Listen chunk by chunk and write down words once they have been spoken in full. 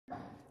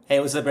Hey,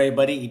 what's up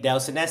everybody?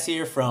 Idao Sines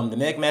here from the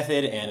Mimic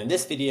Method, and in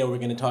this video we're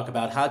going to talk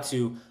about how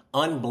to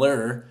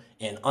unblur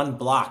and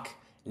unblock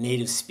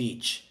native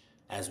speech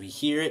as we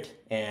hear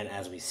it and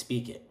as we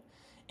speak it.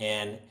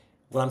 And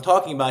what I'm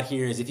talking about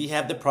here is if you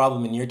have the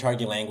problem in your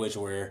target language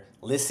where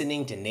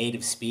listening to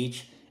native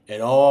speech,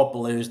 it all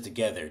blurs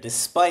together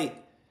despite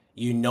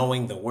you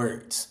knowing the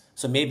words.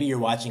 So maybe you're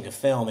watching a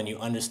film and you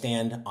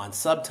understand on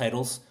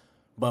subtitles,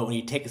 but when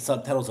you take the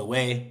subtitles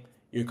away,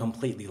 you're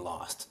completely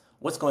lost.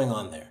 What's going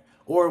on there?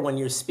 Or when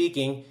you're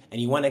speaking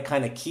and you want to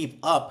kind of keep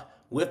up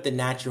with the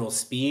natural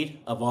speed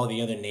of all the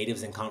other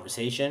natives in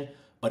conversation,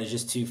 but it's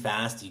just too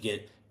fast, you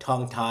get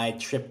tongue-tied,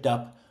 tripped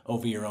up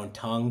over your own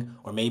tongue,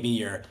 or maybe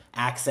your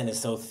accent is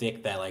so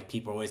thick that like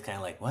people are always kind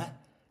of like, what?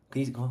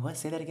 Please, what?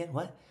 Say that again?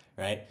 What?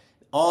 Right?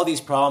 All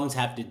these problems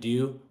have to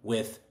do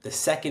with the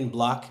second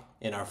block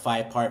in our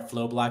 5-part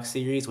flow block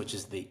series, which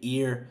is the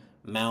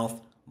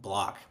ear-mouth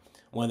block.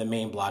 One of the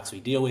main blocks we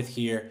deal with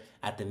here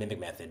at the Mimic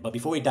Method. But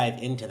before we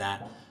dive into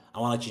that, I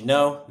want to let you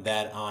know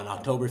that on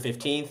October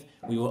 15th,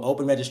 we will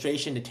open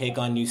registration to take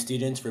on new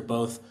students for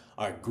both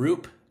our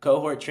group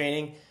cohort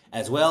training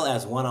as well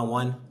as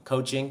one-on-one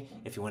coaching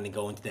if you want to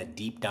go into that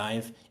deep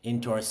dive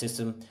into our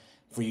system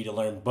for you to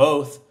learn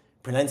both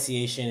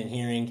pronunciation and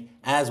hearing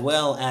as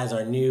well as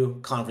our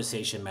new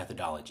conversation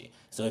methodology.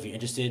 So if you're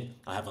interested,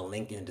 I'll have a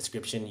link in the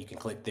description. You can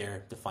click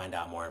there to find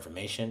out more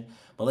information.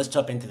 But let's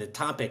jump into the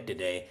topic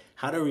today.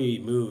 How do we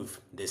remove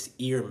this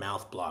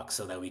ear-mouth block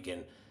so that we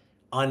can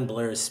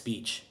unblur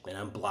speech and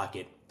unblock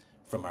it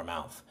from our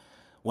mouth?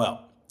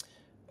 Well,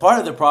 part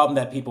of the problem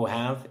that people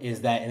have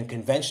is that in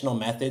conventional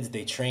methods,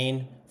 they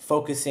train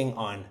focusing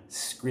on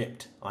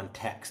script, on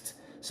text.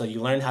 So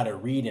you learn how to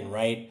read and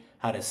write,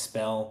 how to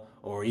spell,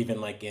 or even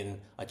like in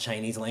a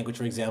Chinese language,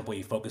 for example,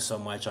 you focus so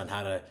much on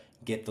how to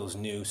get those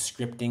new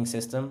scripting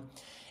system.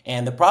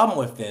 And the problem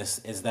with this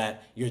is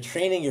that you're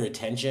training your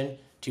attention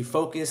to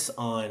focus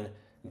on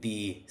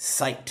the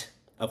sight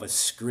of a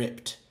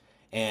script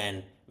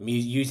and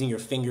using your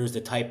fingers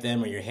to type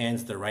them or your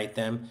hands to write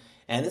them.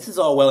 And this is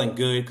all well and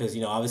good because,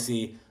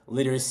 obviously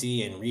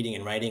literacy and reading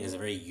and writing is a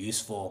very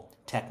useful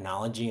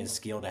technology and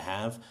skill to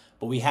have.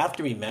 But we have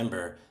to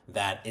remember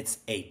that it's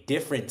a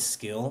different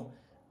skill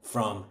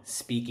from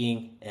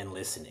speaking and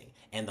listening.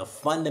 And the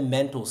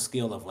fundamental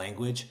skill of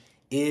language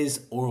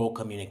is oral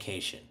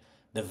communication.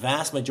 The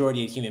vast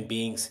majority of human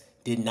beings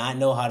did not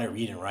know how to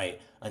read and write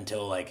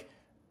until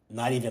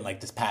not even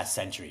this past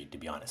century, to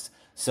be honest.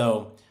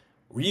 So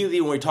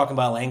really, when we're talking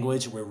about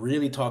language, we're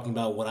really talking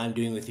about what I'm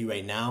doing with you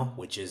right now,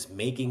 which is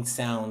making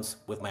sounds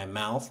with my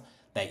mouth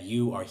that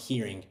you are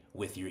hearing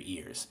with your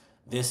ears.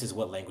 This is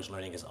what language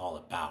learning is all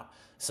about.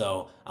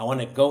 So I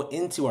want to go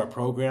into our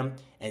program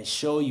and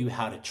show you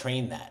how to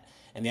train that.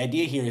 And the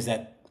idea here is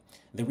that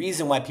the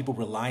reason why people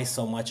rely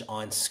so much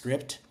on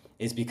script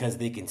is because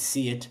they can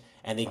see it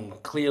and they can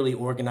clearly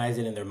organize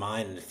it in their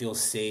mind and it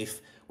feels safe.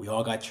 We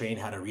all got trained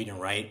how to read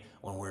and write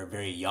when we're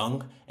very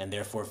young and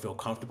therefore feel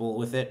comfortable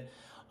with it.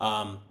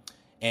 And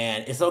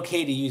it's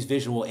okay to use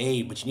visual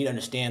aid, but you need to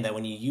understand that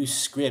when you use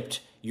script,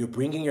 you're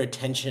bringing your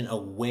attention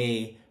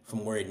away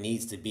from where it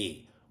needs to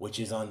be, which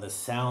is on the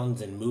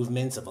sounds and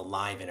movements of a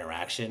live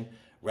interaction,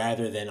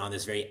 rather than on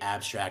this very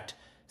abstract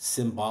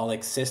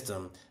symbolic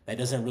system that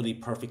doesn't really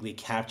perfectly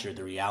capture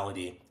the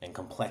reality and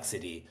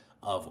complexity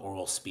of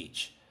oral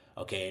speech.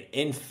 Okay,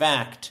 in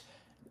fact,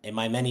 in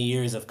my many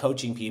years of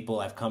coaching people,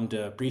 I've come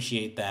to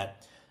appreciate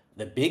that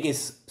the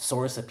biggest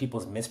source of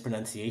people's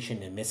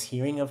mispronunciation and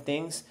mishearing of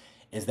things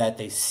is that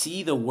they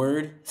see the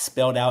word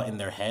spelled out in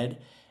their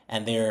head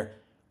and they're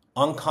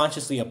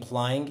unconsciously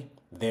applying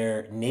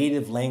their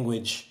native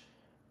language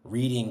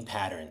reading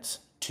patterns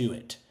to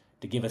it.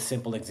 To give a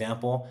simple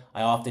example,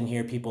 I often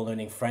hear people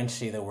learning French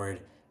say the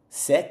word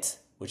sept,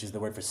 which is the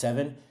word for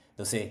 7.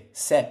 They'll say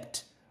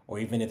sept, or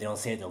even if they don't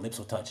say it, their lips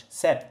will touch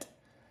sept.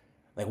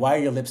 Like, why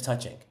are your lips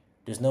touching?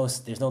 There's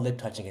no lip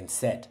touching in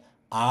set.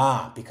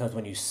 Because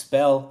when you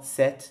spell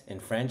set in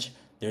French,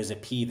 there's a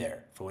P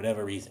there for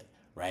whatever reason,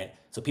 right?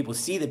 So people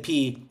see the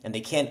P and they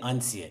can't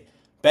unsee it.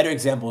 Better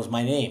example is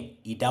my name,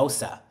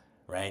 Idausa,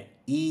 right?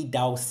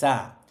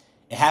 Idausa.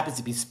 It happens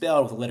to be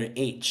spelled with the letter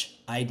H,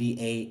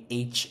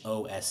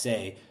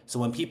 Idahosa. So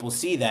when people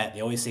see that,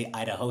 they always say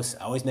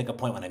Idahosa. I always make a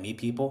point when I meet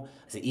people.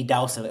 I say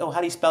Idausa. Like, oh, how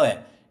do you spell it?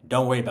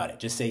 Don't worry about it.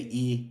 Just say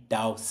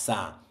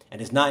Idausa.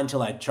 And it's not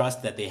until I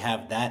trust that they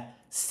have that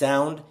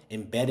sound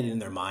embedded in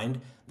their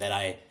mind that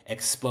I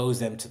expose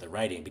them to the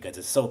writing, because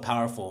it's so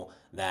powerful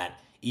that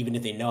even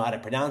if they know how to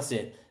pronounce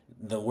it,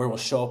 the word will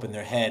show up in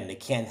their head and they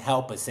can't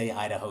help but say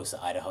Idahosa,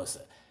 Idahosa.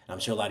 And I'm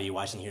sure a lot of you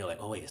watching here are like,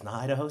 oh wait, it's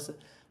not Idahosa?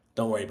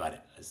 Don't worry about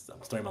it. It's the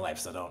story of my life,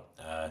 so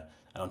I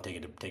don't take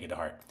it to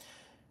heart.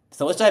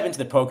 So let's dive into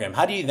the program.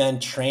 How do you then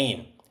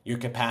train your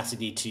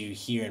capacity to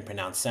hear and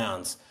pronounce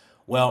sounds?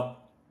 Well,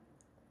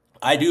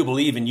 I do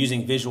believe in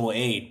using visual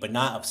aid, but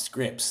not of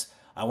scripts.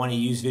 I want to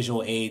use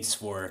visual aids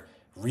for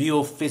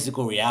real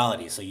physical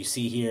reality. So you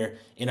see here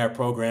in our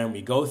program,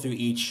 we go through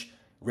each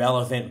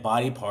relevant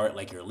body part,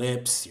 like your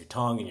lips, your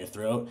tongue, and your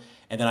throat,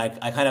 and then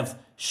I kind of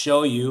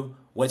show you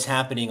what's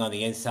happening on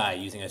the inside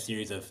using a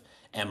series of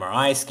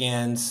MRI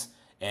scans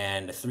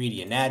and a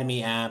 3D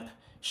anatomy app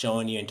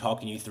showing you and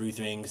talking you through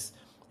things,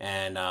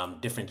 and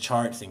different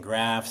charts and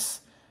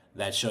graphs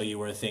that show you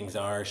where things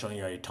are, showing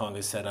you how your tongue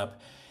is set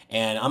up.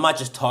 And I'm not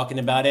just talking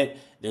about it.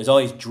 There's all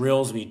these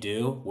drills we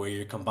do where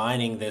you're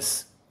combining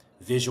this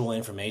visual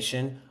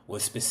information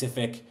with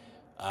specific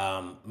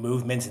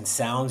movements and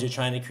sounds you're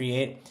trying to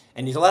create.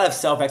 And there's a lot of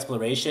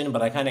self-exploration,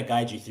 but I kind of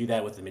guide you through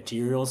that with the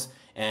materials.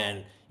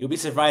 And you'll be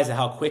surprised at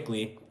how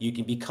quickly you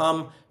can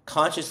become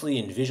consciously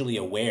and visually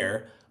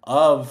aware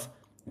of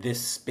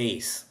this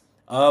space,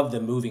 of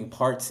the moving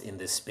parts in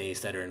this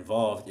space that are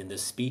involved in the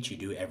speech you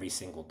do every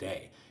single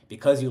day.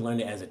 Because you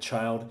learned it as a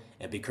child,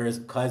 and because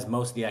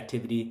most of the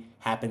activity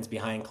happens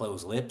behind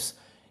closed lips,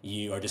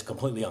 you are just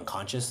completely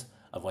unconscious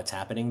of what's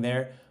happening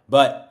there.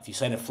 But if you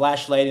shine a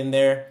flashlight in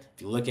there,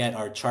 if you look at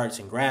our charts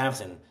and graphs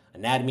and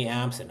anatomy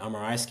apps and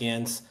MRI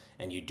scans,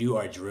 and you do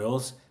our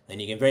drills, then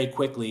you can very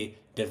quickly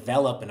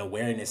develop an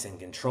awareness and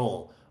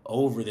control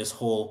over this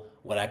whole,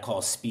 what I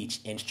call,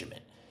 speech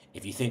instrument.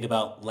 If you think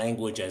about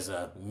language as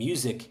a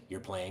music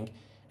you're playing,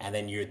 and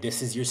then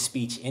this is your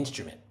speech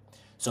instrument.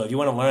 So if you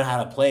want to learn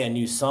how to play a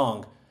new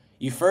song,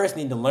 you first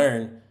need to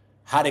learn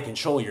how to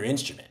control your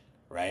instrument,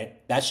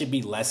 right? That should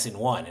be lesson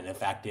 1. And in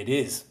fact, it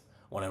is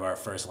one of our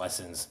first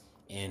lessons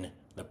in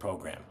the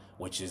program,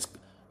 which is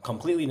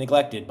completely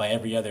neglected by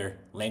every other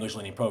language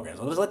learning program.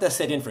 So let's let that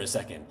sit in for a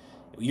second.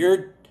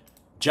 Your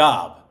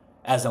job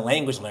as a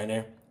language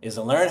learner is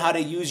to learn how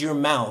to use your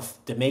mouth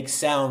to make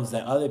sounds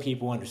that other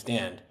people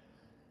understand,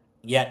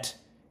 yet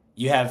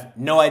you have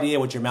no idea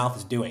what your mouth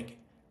is doing.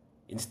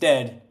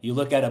 Instead, you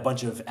look at a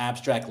bunch of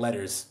abstract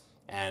letters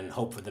and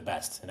hope for the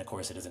best. And of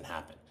course, it doesn't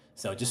happen.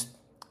 So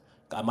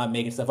I'm not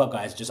making stuff up,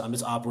 guys. I'm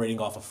just operating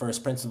off of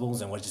first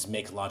principles and what just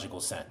makes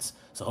logical sense.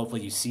 So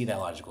hopefully you see that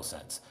logical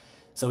sense.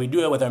 So we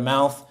do it with our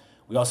mouth.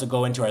 We also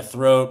go into our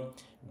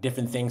throat,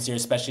 different things here,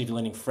 especially if you're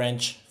learning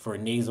French for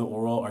nasal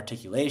oral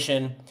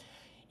articulation.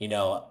 You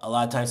know, a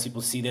lot of times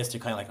people see this,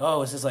 they're kind of like, oh,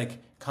 this is like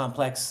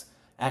complex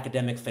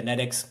academic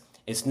phonetics.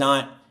 It's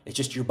not, it's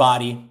just your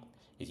body.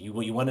 You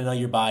want to know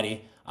your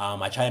body.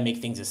 I try to make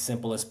things as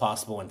simple as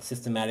possible and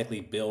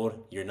systematically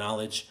build your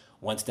knowledge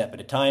one step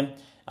at a time.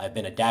 I've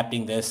been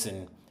adapting this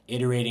and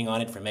iterating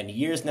on it for many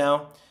years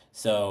now.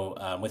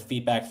 So with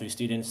feedback through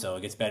students, so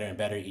it gets better and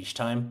better each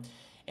time.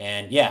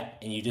 And yeah,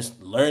 and you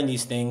just learn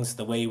these things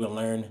the way you would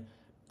learn,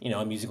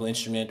 a musical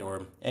instrument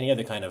or any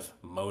other kind of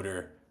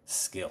motor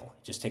skill.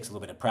 It just takes a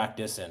little bit of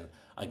practice and,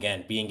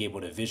 again, being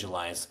able to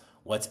visualize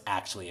what's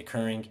actually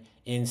occurring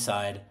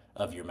inside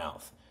of your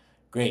mouth.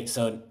 Great,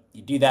 so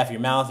you do that for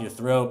your mouth, your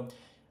throat.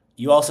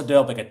 You also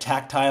develop like a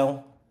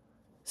tactile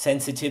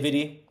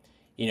sensitivity.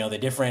 The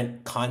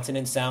different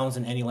consonant sounds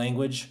in any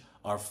language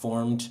are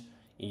formed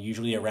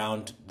usually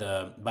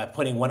by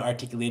putting one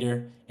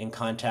articulator in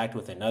contact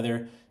with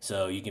another,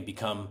 so you can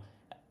become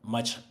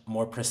much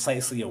more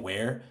precisely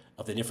aware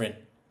of the different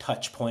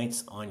touch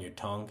points on your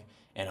tongue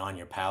and on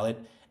your palate,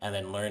 and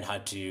then learn how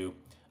to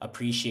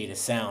appreciate a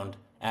sound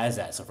as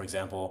that. So for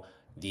example,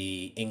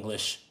 the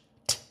English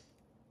t,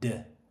 d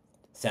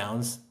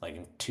sounds,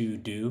 like to,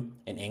 do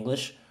in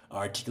English,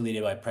 are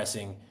articulated by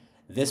pressing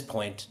this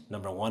point,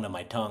 number 1 on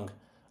my tongue,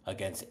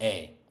 against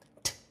A.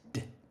 T,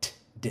 d, t,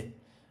 d.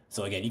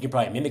 So again, you can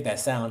probably mimic that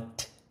sound,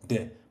 t,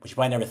 d, but you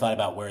probably never thought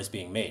about where it's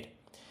being made.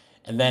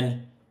 And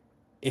then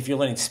if you're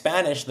learning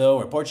Spanish, though,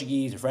 or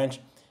Portuguese or French,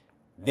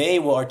 they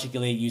will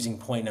articulate using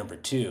point number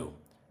 2,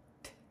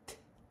 t, t,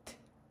 t,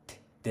 t,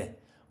 d,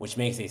 which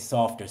makes a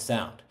softer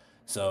sound.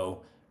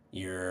 So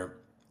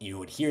you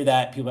would hear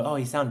that, people are like, oh,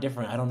 you sound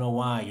different, I don't know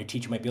why. Your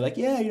teacher might be like,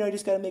 yeah, I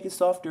just got to make it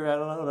softer, I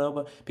don't know,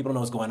 but people don't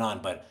know what's going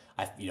on. But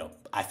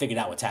I figured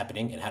out what's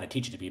happening and how to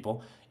teach it to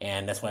people,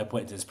 and that's why I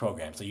put into this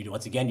program. So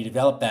once again, you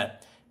develop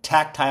that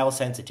tactile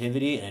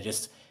sensitivity,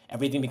 and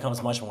everything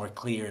becomes much more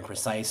clear and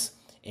precise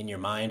in your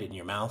mind, in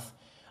your mouth.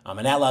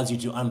 And that allows you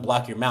to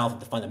unblock your mouth at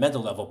the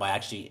fundamental level by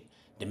actually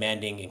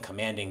demanding and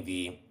commanding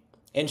the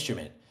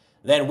instrument.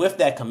 Then with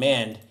that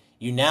command,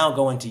 you now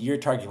go into your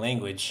target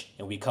language,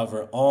 and we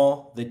cover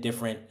all the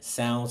different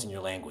sounds in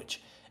your language.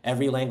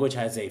 Every language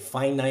has a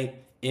finite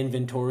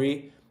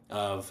inventory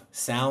of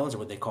sounds, or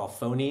what they call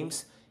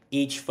phonemes.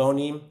 Each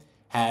phoneme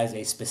has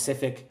a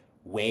specific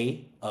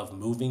way of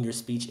moving your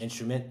speech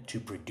instrument to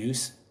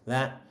produce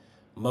that.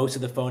 Most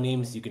of the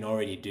phonemes you can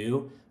already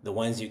do. The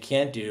ones you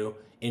can't do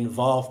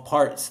involve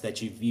parts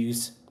that you've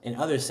used in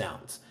other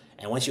sounds.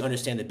 And once you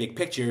understand the big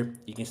picture,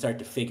 you can start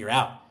to figure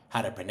out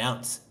how to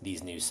pronounce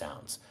these new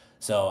sounds.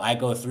 So I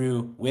go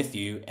through with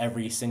you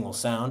every single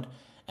sound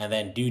and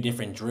then do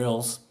different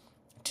drills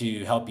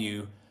to help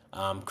you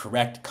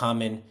correct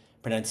common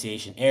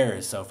pronunciation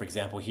errors. So for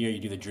example, here you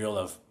do the drill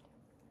of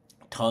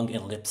tongue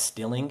and lip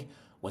stilling.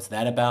 What's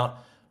that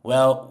about?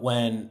 Well,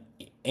 when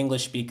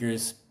English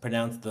speakers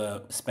pronounce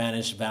the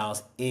Spanish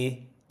vowels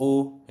e,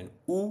 o, and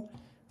u,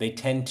 they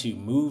tend to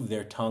move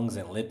their tongues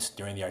and lips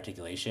during the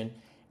articulation.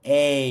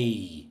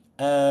 A,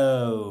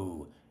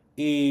 o,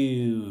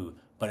 u.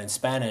 But in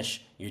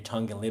Spanish, your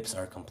tongue and lips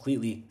are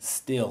completely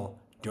still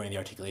during the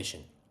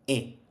articulation.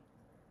 E.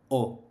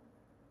 o,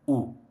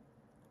 u.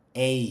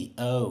 A,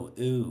 O,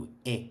 U,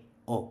 E,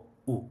 O,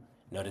 U.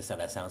 Notice how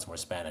that sounds more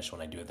Spanish when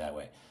I do it that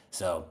way.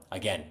 So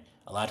again,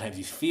 a lot of times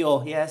you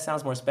feel, yeah, it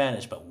sounds more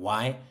Spanish, but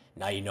why?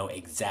 Now you know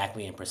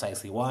exactly and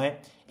precisely why.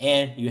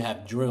 And you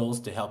have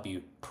drills to help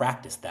you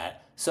practice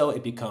that. So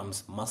it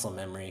becomes muscle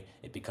memory.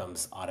 It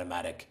becomes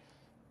automatic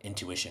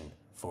intuition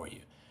for you.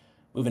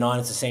 Moving on,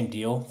 it's the same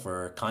deal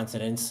for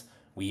consonants.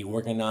 We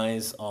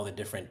organize all the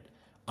different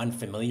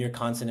unfamiliar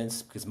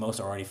consonants, because most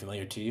are already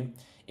familiar to you,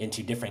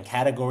 into different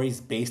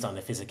categories based on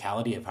the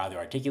physicality of how they're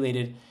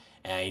articulated.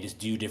 And you just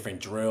do different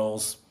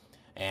drills.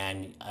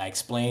 And I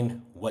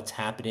explain what's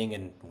happening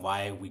and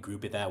why we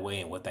group it that way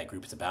and what that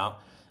group is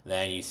about.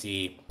 Then you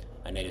see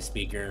a native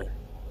speaker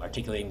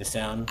articulating the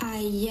sound.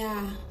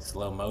 Allá.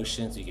 Slow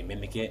motion, so you can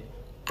mimic it.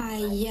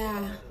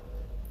 Allá.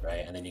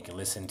 Right? And then you can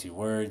listen to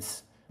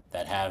words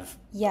that have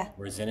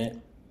words in it.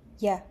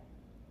 Ya.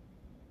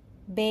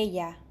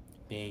 Bella.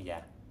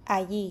 Bella.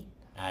 Allí.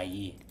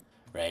 Allí.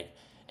 Right?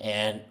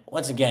 And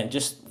once again,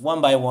 just one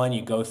by one,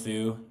 you go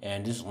through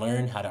and just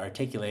learn how to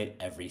articulate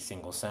every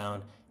single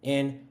sound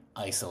in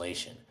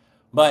isolation.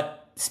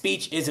 But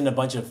speech isn't a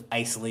bunch of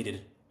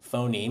isolated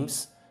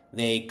phonemes.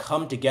 They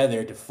come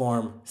together to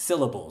form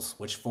syllables,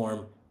 which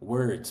form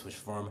words, which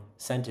form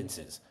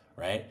sentences,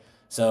 right?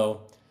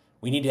 So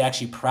we need to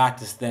actually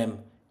practice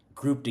them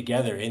grouped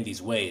together in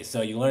these ways.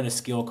 So you learn a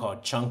skill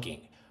called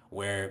chunking,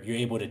 where you're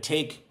able to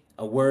take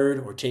a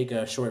word or take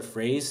a short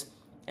phrase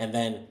and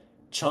then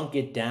chunk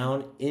it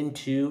down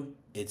into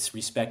its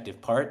respective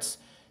parts.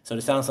 So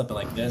it sounds something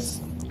like this.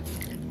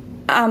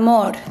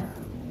 Amor.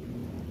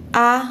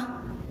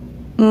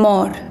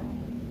 Amor.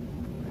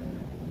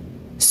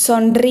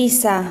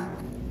 Sonrisa.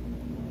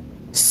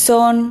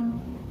 Sonrisa.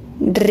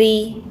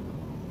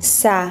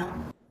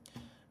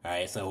 All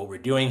right, so what we're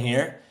doing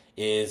here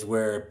is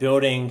we're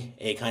building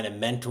a kind of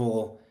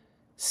mental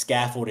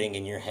scaffolding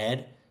in your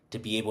head to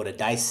be able to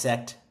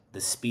dissect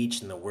the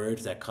speech and the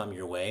words that come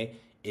your way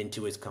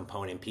into its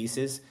component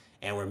pieces,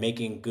 and we're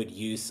making good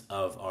use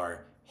of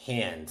our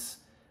hands.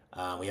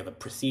 We have a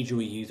procedure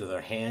we use with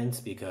our hands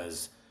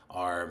because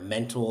our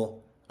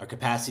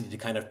capacity to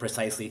kind of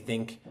precisely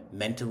think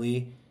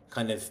mentally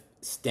kind of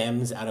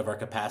stems out of our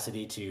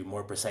capacity to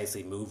more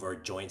precisely move our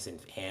joints and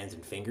hands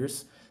and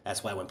fingers.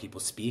 That's why when people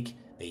speak,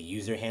 they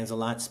use their hands a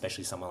lot,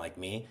 especially someone like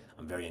me.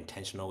 I'm very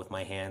intentional with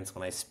my hands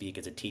when I speak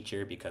as a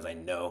teacher because I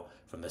know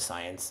from the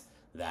science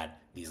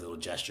that these little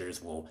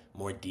gestures will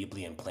more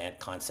deeply implant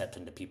concepts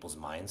into people's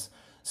minds.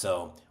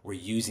 So we're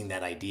using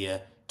that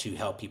idea to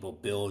help people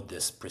build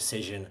this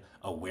precision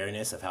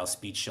awareness of how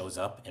speech shows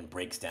up and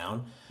breaks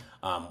down.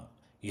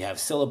 You have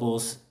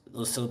syllables.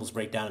 Those syllables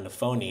break down into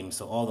phonemes.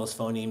 So all those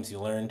phonemes you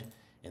learned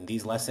in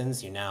these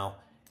lessons, you now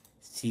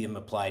see them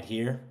applied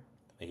here.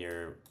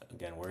 Here,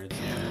 again, words.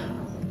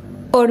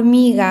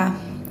 Hormiga.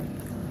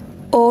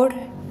 Hormiga.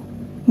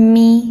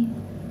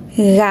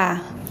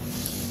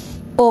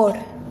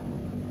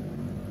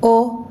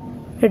 Or.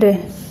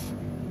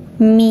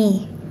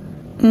 Mi.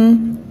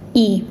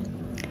 I.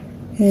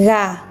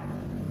 Ga.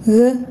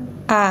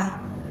 A.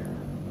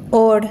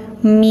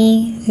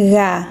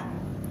 Hormiga.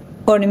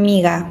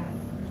 Hormiga.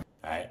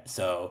 All right,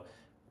 so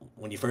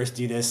when you first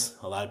do this,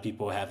 a lot of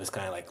people have this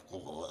kind of like,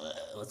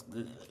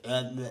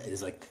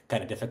 it's like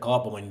kind of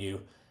difficult, but when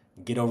you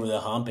get over the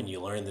hump and you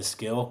learn the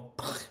skill,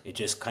 it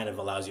just kind of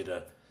allows you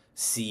to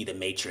see the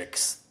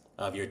matrix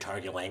of your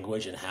target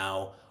language and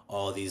how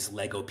all these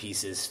Lego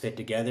pieces fit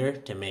together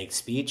to make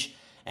speech.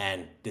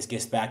 And this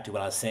gets back to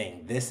what I was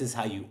saying. This is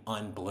how you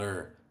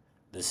unblur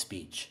the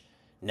speech.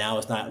 Now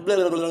it's not,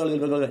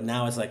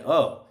 now it's like,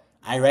 oh,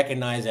 I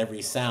recognize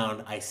every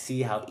sound. I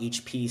see how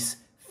each piece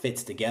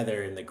fits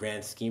together in the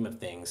grand scheme of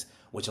things,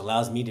 which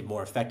allows me to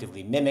more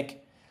effectively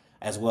mimic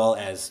as well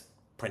as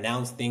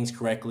pronounce things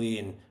correctly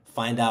and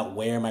find out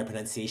where my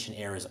pronunciation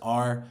errors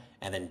are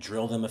and then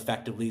drill them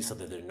effectively so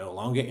that they're no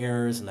longer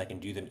errors and I can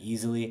do them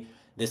easily.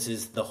 This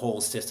is the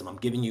whole system. I'm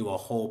giving you a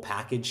whole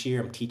package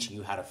here. I'm teaching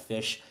you how to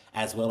fish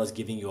as well as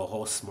giving you a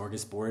whole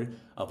smorgasbord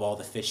of all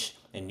the fish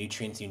and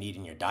nutrients you need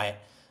in your diet.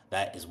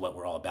 That is what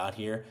we're all about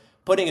here.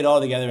 Putting it all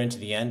together into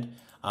the end,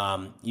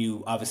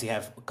 you obviously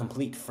have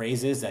complete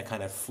phrases that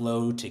kind of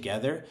flow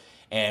together.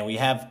 And we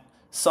have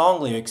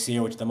song lyrics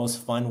here, which is the most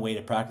fun way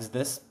to practice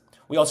this.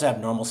 We also have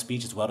normal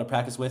speech as well to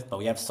practice with, but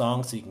we have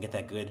songs so you can get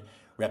that good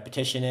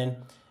repetition in.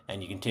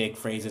 And you can take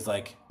phrases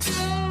like, a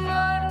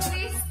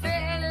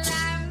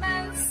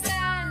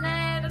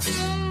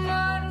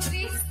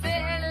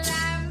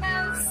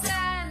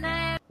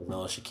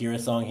little Shakira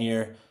song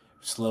here,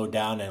 slowed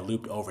down and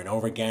looped over and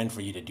over again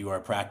for you to do our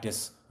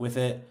practice with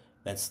it.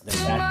 That's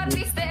that.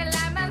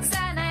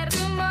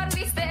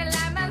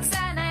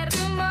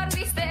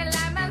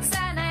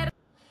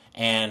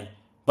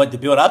 But to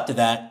build up to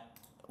that,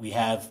 we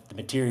have the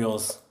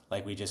materials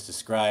like we just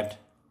described.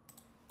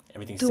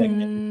 Everything's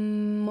segmented.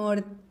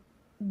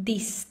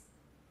 Mordiste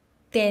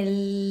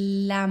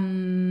la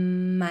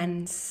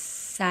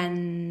manzana.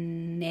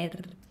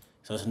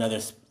 So it's another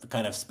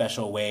kind of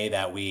special way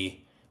that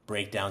we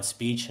break down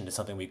speech into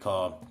something we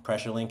call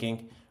pressure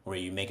linking, where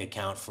you make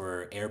account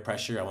for air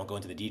pressure. I won't go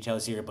into the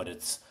details here, but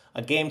it's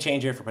a game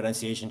changer for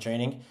pronunciation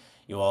training.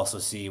 You'll also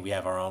see we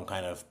have our own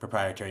kind of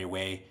proprietary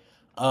way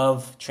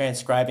of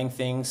transcribing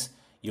things.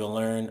 You'll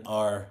learn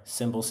our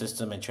symbol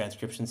system and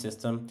transcription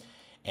system.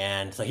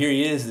 And so here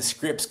he is, the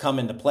scripts come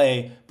into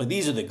play, but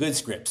these are the good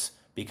scripts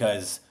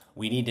because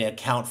we need to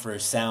account for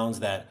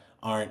sounds that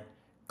aren't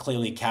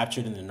clearly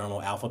captured in the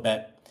normal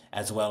alphabet,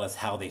 as well as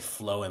how they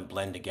flow and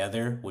blend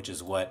together, which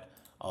is what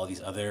all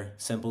these other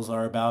symbols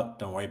are about.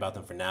 Don't worry about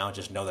them for now.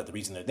 Just know that the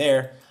reason they're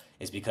there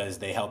is because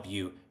they help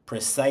you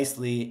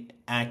precisely,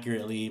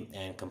 accurately,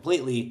 and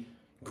completely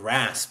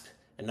grasp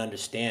and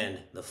understand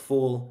the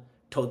full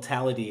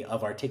totality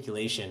of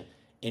articulation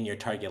in your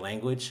target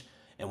language.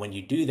 And when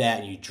you do that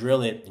and you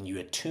drill it and you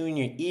attune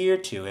your ear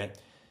to it,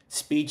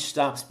 speech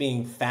stops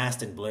being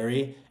fast and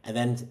blurry and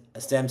then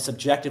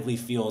subjectively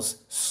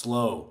feels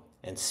slow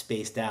and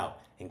spaced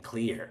out and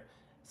clear.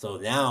 So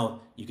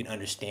now you can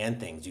understand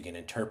things, you can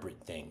interpret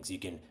things, you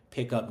can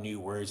pick up new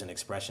words and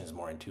expressions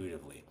more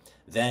intuitively.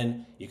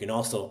 Then you can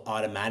also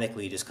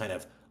automatically just kind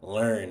of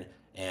learn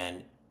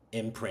and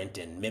imprint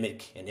and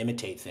mimic and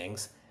imitate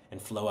things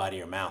and flow out of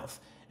your mouth.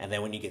 And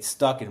then when you get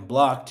stuck and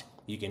blocked,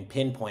 you can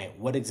pinpoint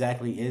what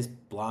exactly is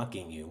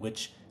blocking you,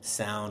 which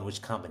sound,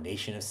 which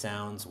combination of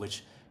sounds,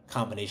 which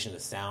combination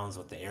of sounds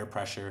with the air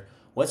pressure,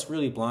 what's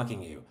really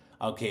blocking you?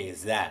 Okay,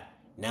 is that.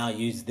 Now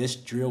use this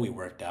drill we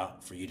worked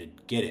out for you to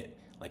get it.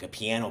 Like a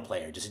piano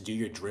player, just do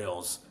your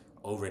drills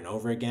over and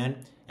over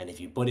again. And if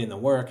you put in the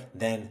work,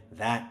 then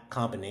that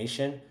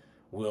combination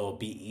will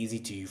be easy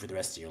to you for the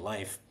rest of your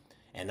life.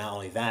 And not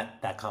only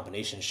that, that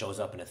combination shows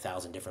up in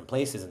 1,000 different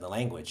places in the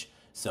language.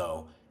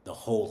 So the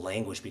whole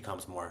language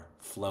becomes more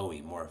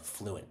flowy, more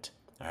fluent.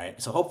 All right.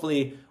 So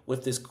hopefully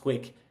with this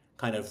quick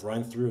kind of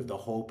run through of the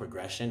whole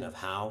progression of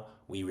how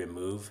we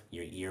remove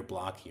your ear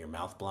block, your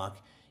mouth block,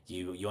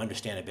 you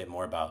understand a bit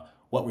more about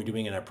what we're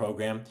doing in our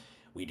program.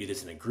 We do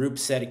this in a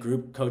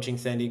group coaching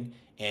setting,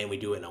 and we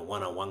do it in a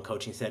one-on-one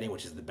coaching setting,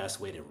 which is the best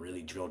way to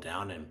really drill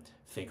down and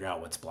figure out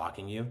what's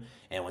blocking you.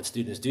 And when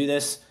students do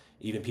this,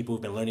 even people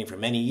who've been learning for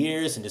many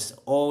years and just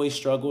always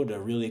struggle to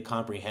really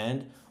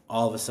comprehend,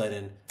 all of a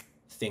sudden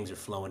things are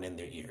flowing in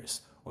their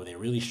ears. Or they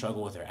really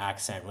struggle with their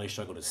accent, really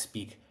struggle to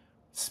speak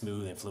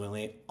smooth and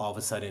fluently, all of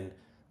a sudden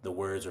the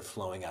words are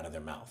flowing out of their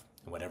mouth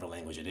in whatever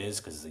language it is,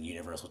 because it's a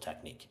universal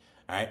technique.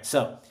 All right,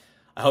 so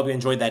I hope you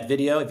enjoyed that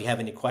video. If you have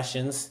any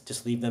questions,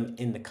 just leave them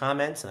in the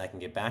comments and I can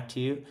get back to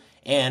you.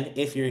 And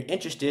if you're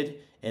interested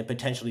in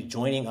potentially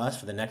joining us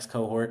for the next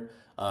cohort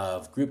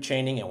of group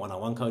training and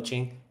one-on-one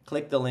coaching,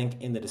 click the link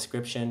in the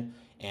description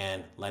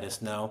and let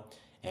us know.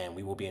 And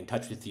we will be in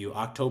touch with you.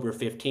 October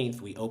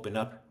 15th, we open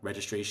up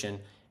registration.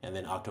 And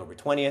then October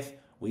 20th,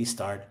 we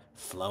start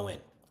flowing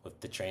with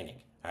the training.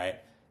 All right.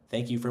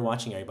 Thank you for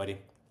watching, everybody.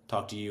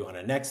 Talk to you on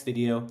our next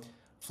video,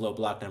 flow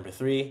block number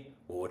 3,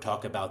 where we'll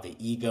talk about the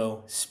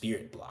ego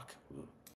spirit block. Ooh.